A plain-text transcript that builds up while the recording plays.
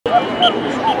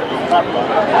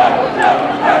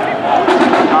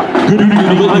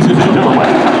ladies and gentlemen,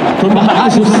 from the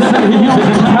heights of 7 hills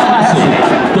in Tallahassee,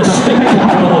 the state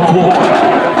capital of war,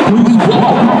 please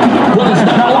welcome what has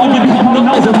not only become known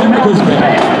as America's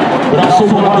band, but also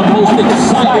one of the most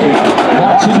exciting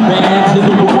marching bands in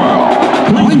the world.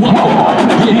 Please welcome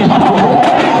the incomparable,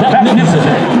 magnificent,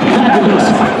 fabulous,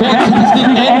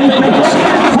 fantastic, and famous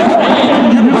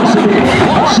FAMU University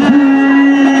marching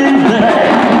band.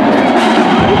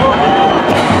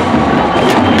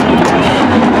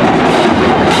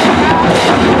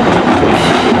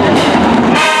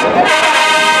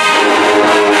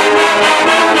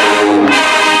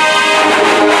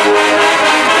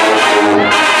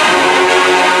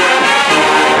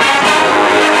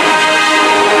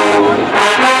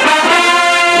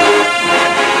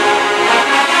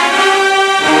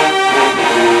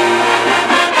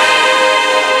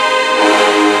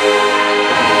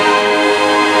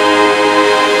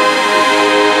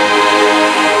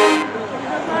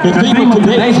 The theme of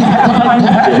today's halftime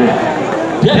pageant,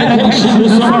 dedication to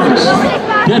service,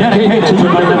 dedicated to the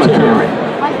military.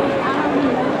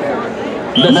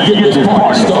 Let's get this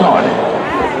party started.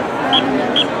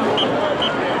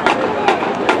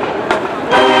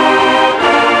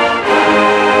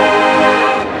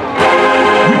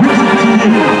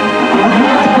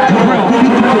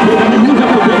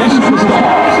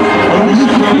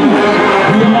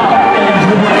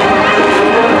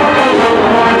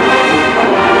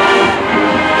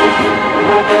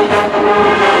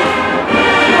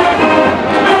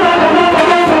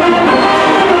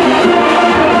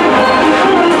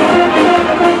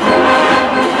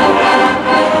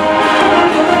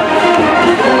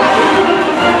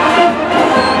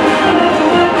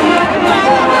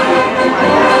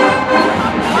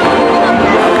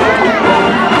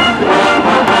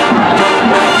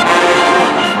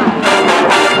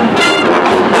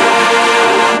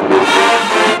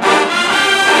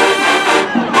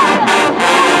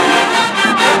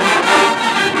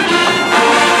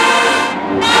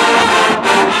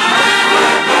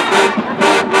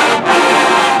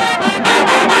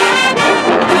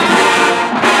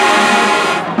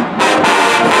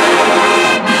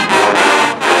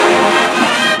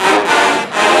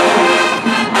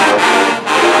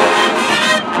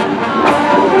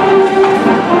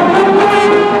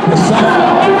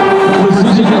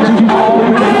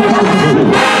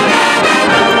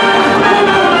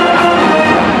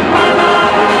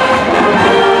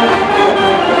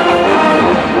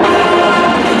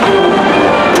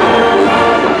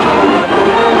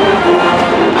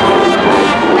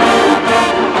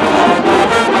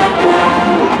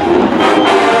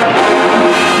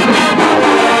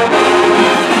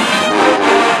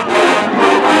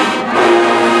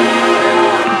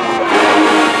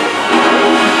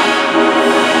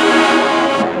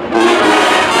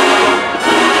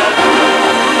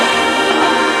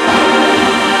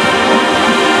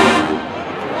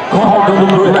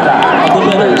 The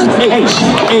letters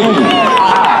H-A-I-T-I,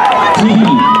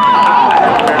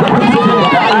 representing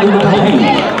the island of Haiti,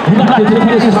 united in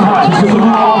this march to salute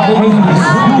all Haiti's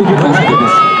freedom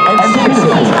residents and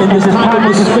citizens in this time of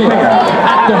despair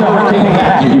after Hurricane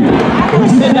Matthew. We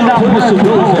send out prayers to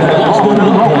those that have lost their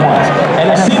loved ones and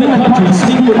have seen the country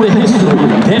steeped with the history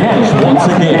damaged once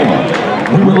again.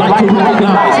 We would like to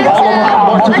recognize all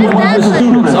of our marching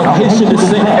students of Haitian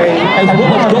descent, as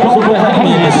well as those of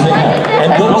Bahamian descent, and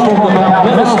those from the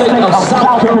Alabama state of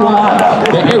South Carolina,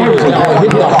 the areas that were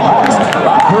hit the hardest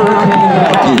by Hurricane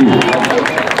Matthew.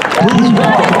 Please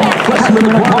welcome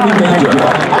freshman party major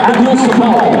Abigail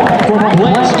Simone from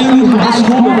Blanche Ely High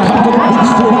School in Compton Beach,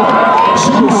 Florida.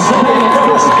 She will say it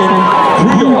first in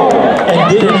Creole and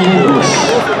then in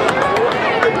English.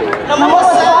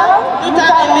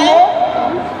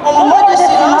 En moment de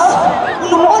silence,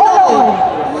 nous nous honorons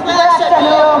frères et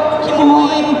sœurs qui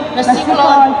mourent le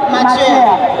cyclone Mathieu.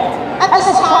 At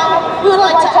this time, we would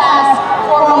like to ask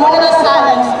for a moment of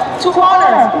silence to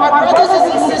honor our brothers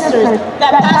and sisters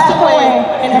that passed away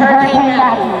in Hurricane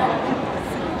Matthew.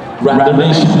 Rapid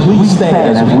Nation, please stand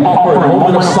as we offer a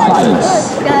moment of silence.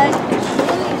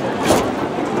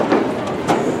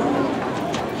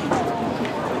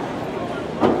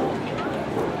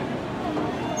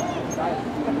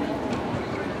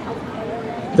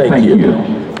 Thank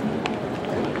you.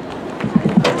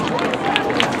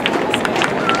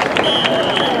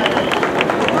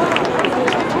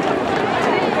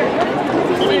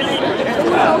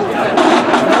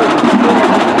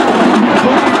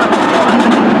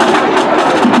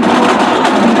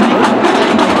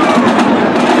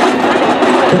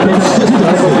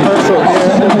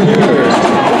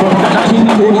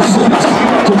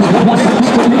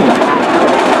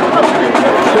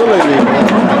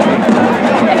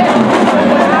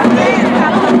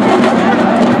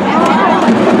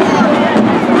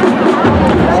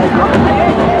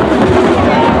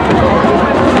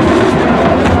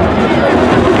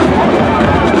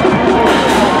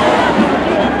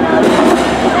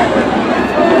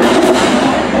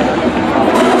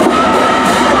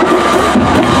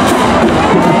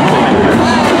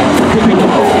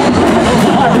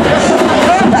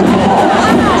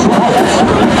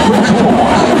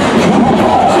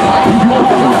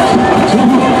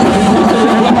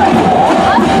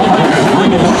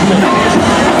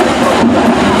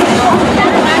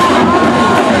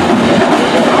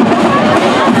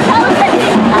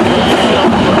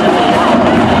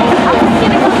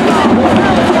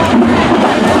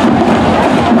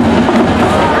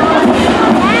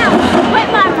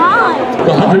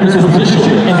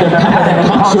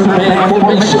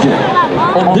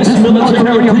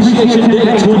 Appreciation Day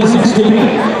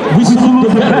 2016. We salute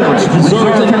the veterans,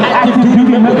 reserves, and active duty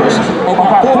members of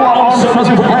our 4 armed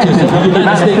service branches of the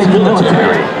United States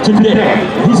military. Today,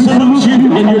 we salute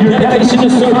you in your dedication to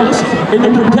service in the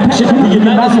protection of the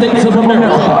United States of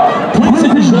America. Please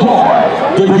enjoy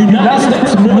the United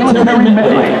States Military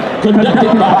Medley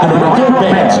conducted by the Director of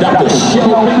Bands, Dr.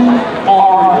 Sheldon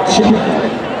R. Chip.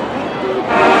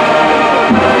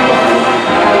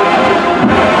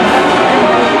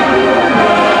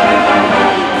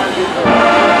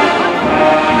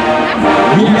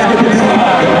 We ask at this time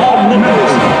that all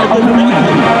members of the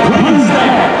medley please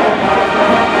stand.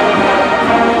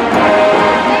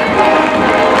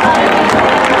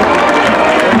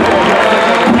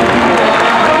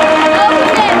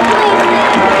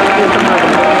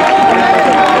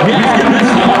 We ask at this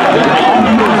time that all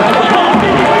members of the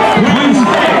Army please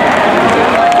stand.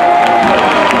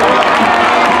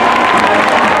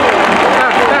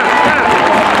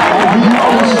 Are we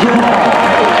all strong?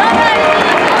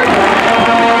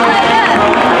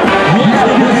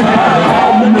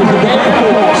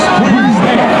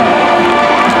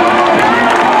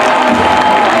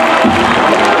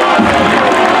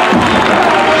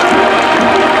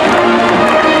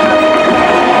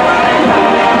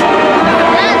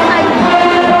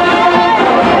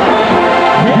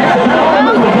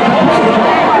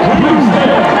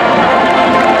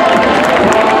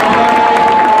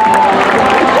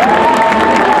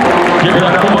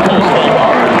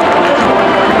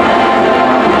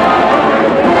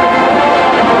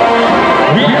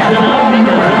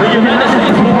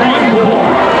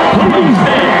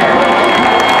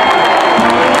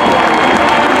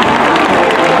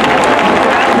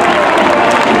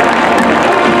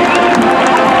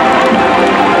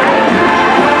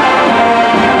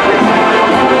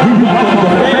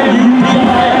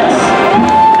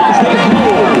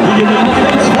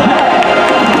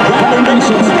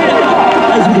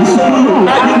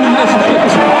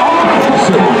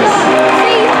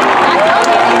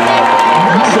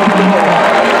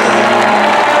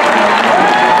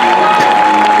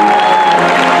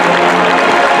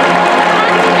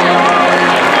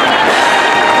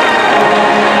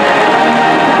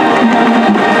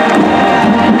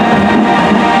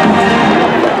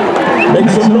 Make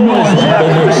some noise,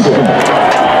 nation.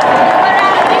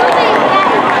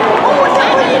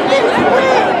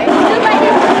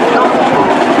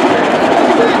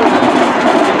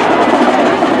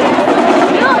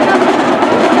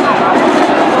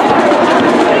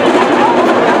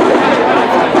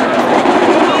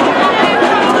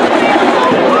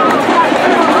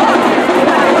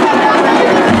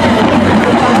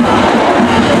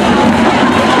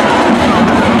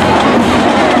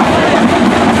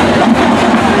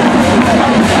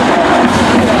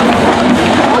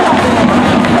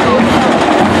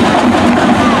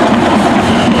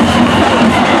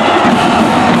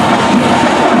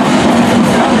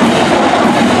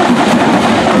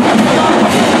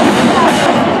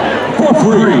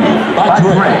 Free by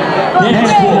Drake,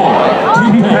 Dance Floor,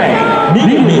 T-Pain,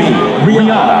 Meet Me,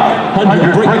 Rihanna,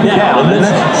 100 Break It Down, and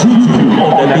let's Juju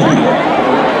on that beat.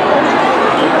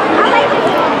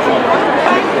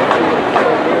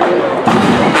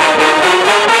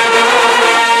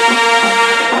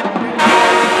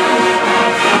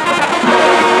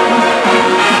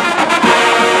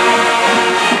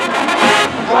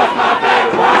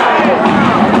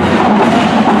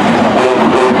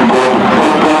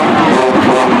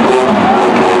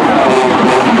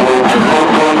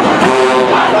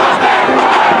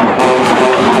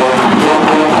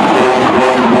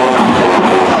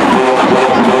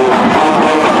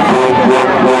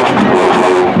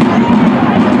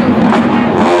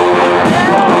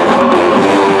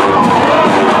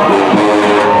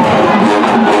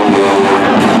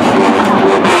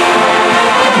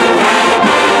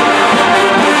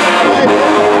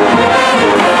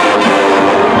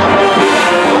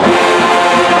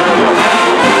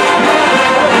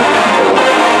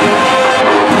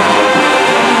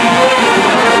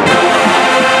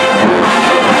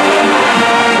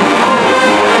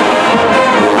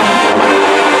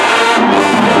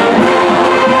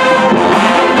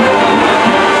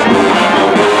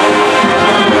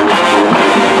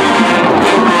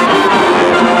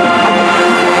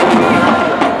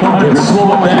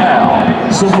 Slow it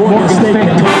down so Morgan State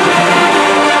can take it.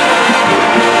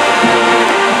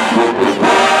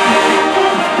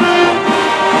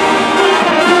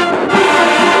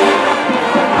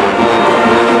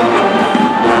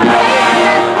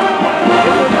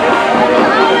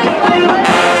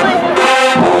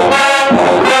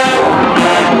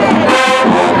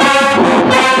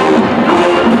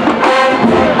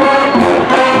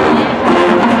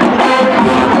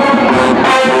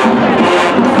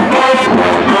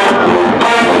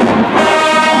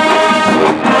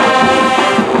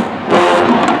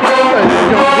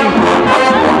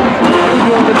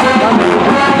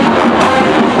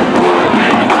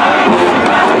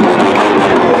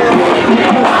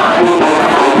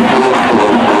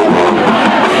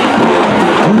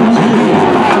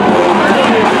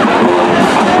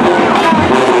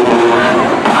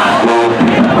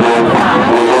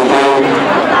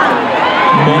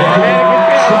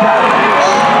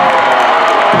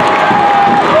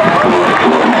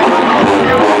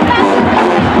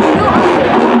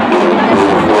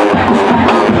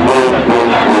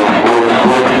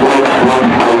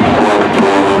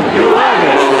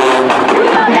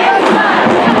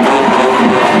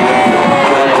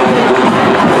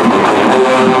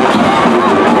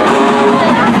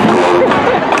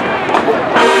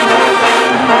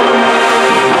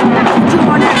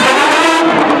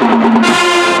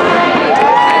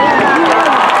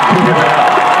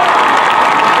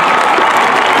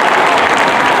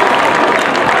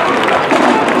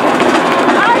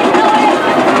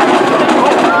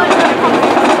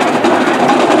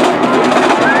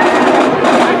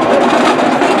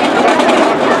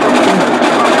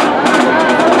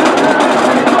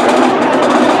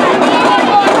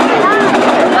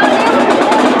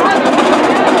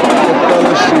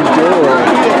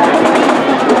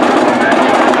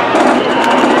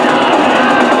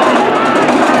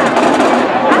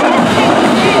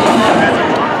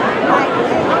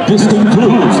 This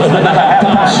concludes another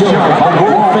halftime show of our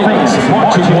world famous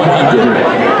Marching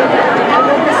 100.